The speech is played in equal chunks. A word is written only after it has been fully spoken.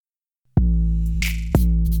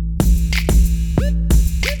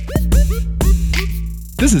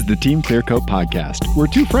This is the Team ClearCoat podcast. We're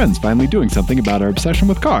two friends finally doing something about our obsession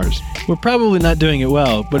with cars. We're probably not doing it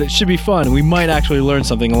well, but it should be fun, and we might actually learn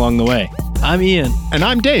something along the way. I'm Ian. And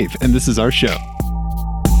I'm Dave, and this is our show.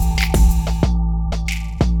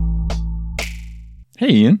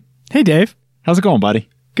 Hey, Ian. Hey, Dave. How's it going, buddy?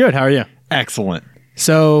 Good, how are you? Excellent.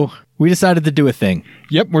 So, we decided to do a thing.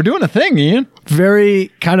 Yep, we're doing a thing, Ian.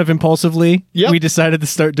 Very kind of impulsively, we decided to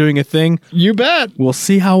start doing a thing. You bet. We'll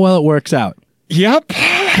see how well it works out. Yep.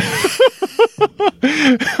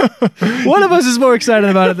 One of us is more excited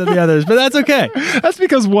about it than the others, but that's okay. That's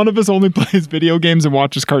because one of us only plays video games and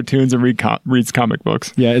watches cartoons and reads comic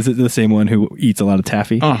books. Yeah, is it the same one who eats a lot of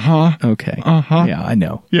taffy? Uh-huh. Okay. Uh-huh. Yeah, I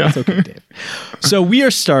know. Yeah. It's okay, Dave. So we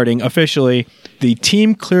are starting officially the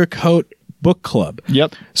Team ClearCoat book club.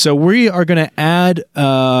 Yep. So we are going to add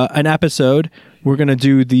an episode. We're going to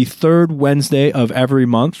do the third Wednesday of every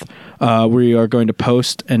month. We are going to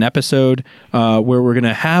post an episode where we're going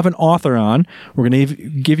to have an author on. We're going to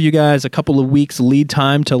give you guys a couple of weeks lead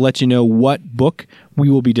time to let you know what book we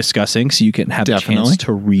will be discussing, so you can have a chance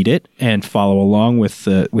to read it and follow along with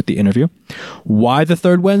the interview. Why the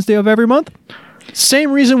third Wednesday of every month?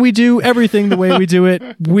 Same reason we do everything the way we do it.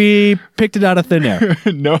 We picked it out of thin air.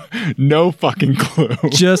 No fucking clue.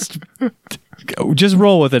 Just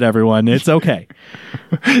roll with it, everyone. It's okay.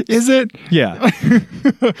 Is it? Yeah.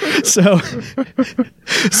 So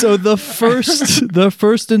the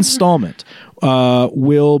first installment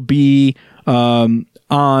will be on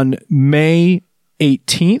May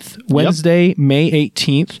 18th, Wednesday, May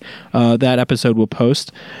 18th. That episode will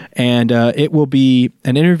post, and it will be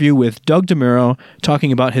an interview with Doug DeMuro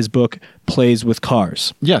talking about his book, Plays with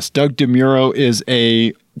Cars. Yes, Doug DeMuro is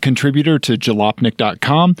a contributor to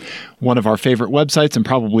jalopnik.com, one of our favorite websites, and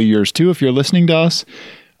probably yours too if you're listening to us.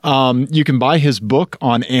 You can buy his book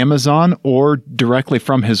on Amazon or directly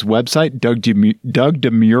from his website,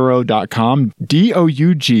 dougdemuro.com,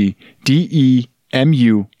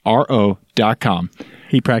 DOUGDEMURO.com.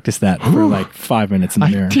 He practiced that for like 5 minutes in the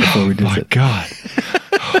mirror before we did it. Oh my God.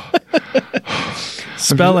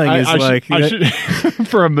 Spelling is like...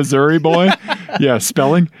 for a Missouri boy. Yeah,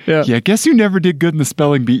 spelling. Yeah, guess you never did good in the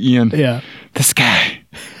spelling bee, Ian. Yeah. This guy.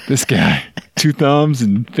 2 thumbs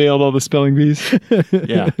and failed all the spelling bees.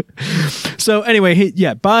 Yeah. So anyway,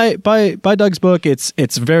 buy Doug's book.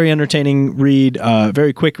 It's very entertaining read,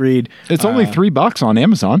 very quick read. It's only $3 on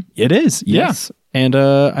Amazon. It is. Yes. Yeah. And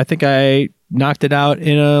I think I knocked it out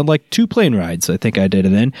in like 2 plane rides. I think I did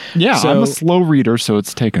it in. Yeah, so, I'm a slow reader, so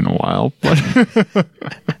it's taken a while. But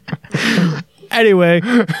anyway,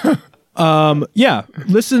 listen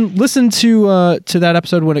to that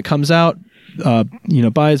episode when it comes out.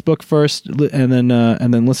 Buy his book first, and then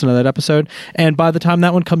listen to that episode. And by the time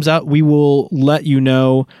that one comes out, we will let you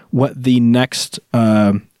know what the next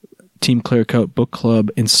Team ClearCoat Book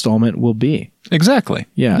Club installment will be. Exactly.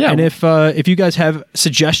 Yeah. And if you guys have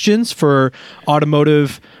suggestions for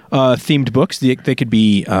automotive themed books, they could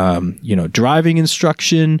be driving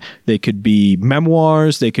instruction, they could be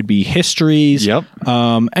memoirs, they could be histories. Yep.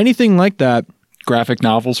 Anything like that. Graphic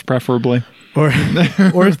novels, preferably. Or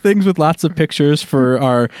things with lots of pictures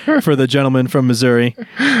for the gentleman from Missouri.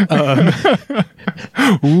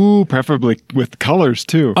 Ooh, preferably with colors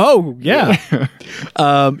too. Oh yeah.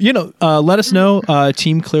 Let us know.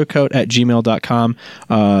 teamclearcoat@gmail.com.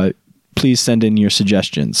 Please send in your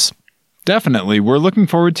suggestions. Definitely, we're looking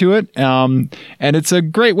forward to it. And it's a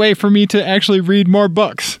great way for me to actually read more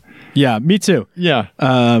books. Yeah, me too. Yeah.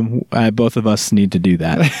 Both of us need to do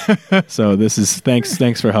that. So this is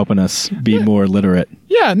thanks for helping us be more literate.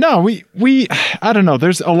 Yeah, no, we I don't know.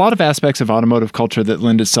 There's a lot of aspects of automotive culture that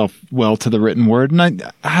lend itself well to the written word, and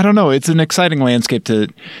I don't know. It's an exciting landscape to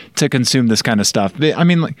consume this kind of stuff. I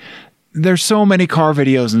mean, like, there's so many car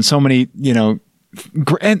videos and so many,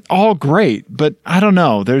 and all great, but I don't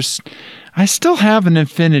know. I still have an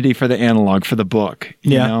affinity for the analog, for the book,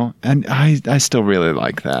 you know, and I still really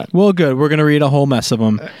like that. Well, good. We're going to read a whole mess of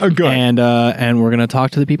them. Good. And we're going to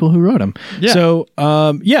talk to the people who wrote them. Yeah. So,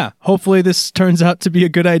 hopefully this turns out to be a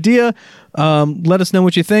good idea. Let us know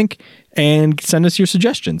what you think and send us your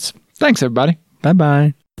suggestions. Thanks, everybody.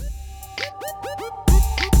 Bye-bye.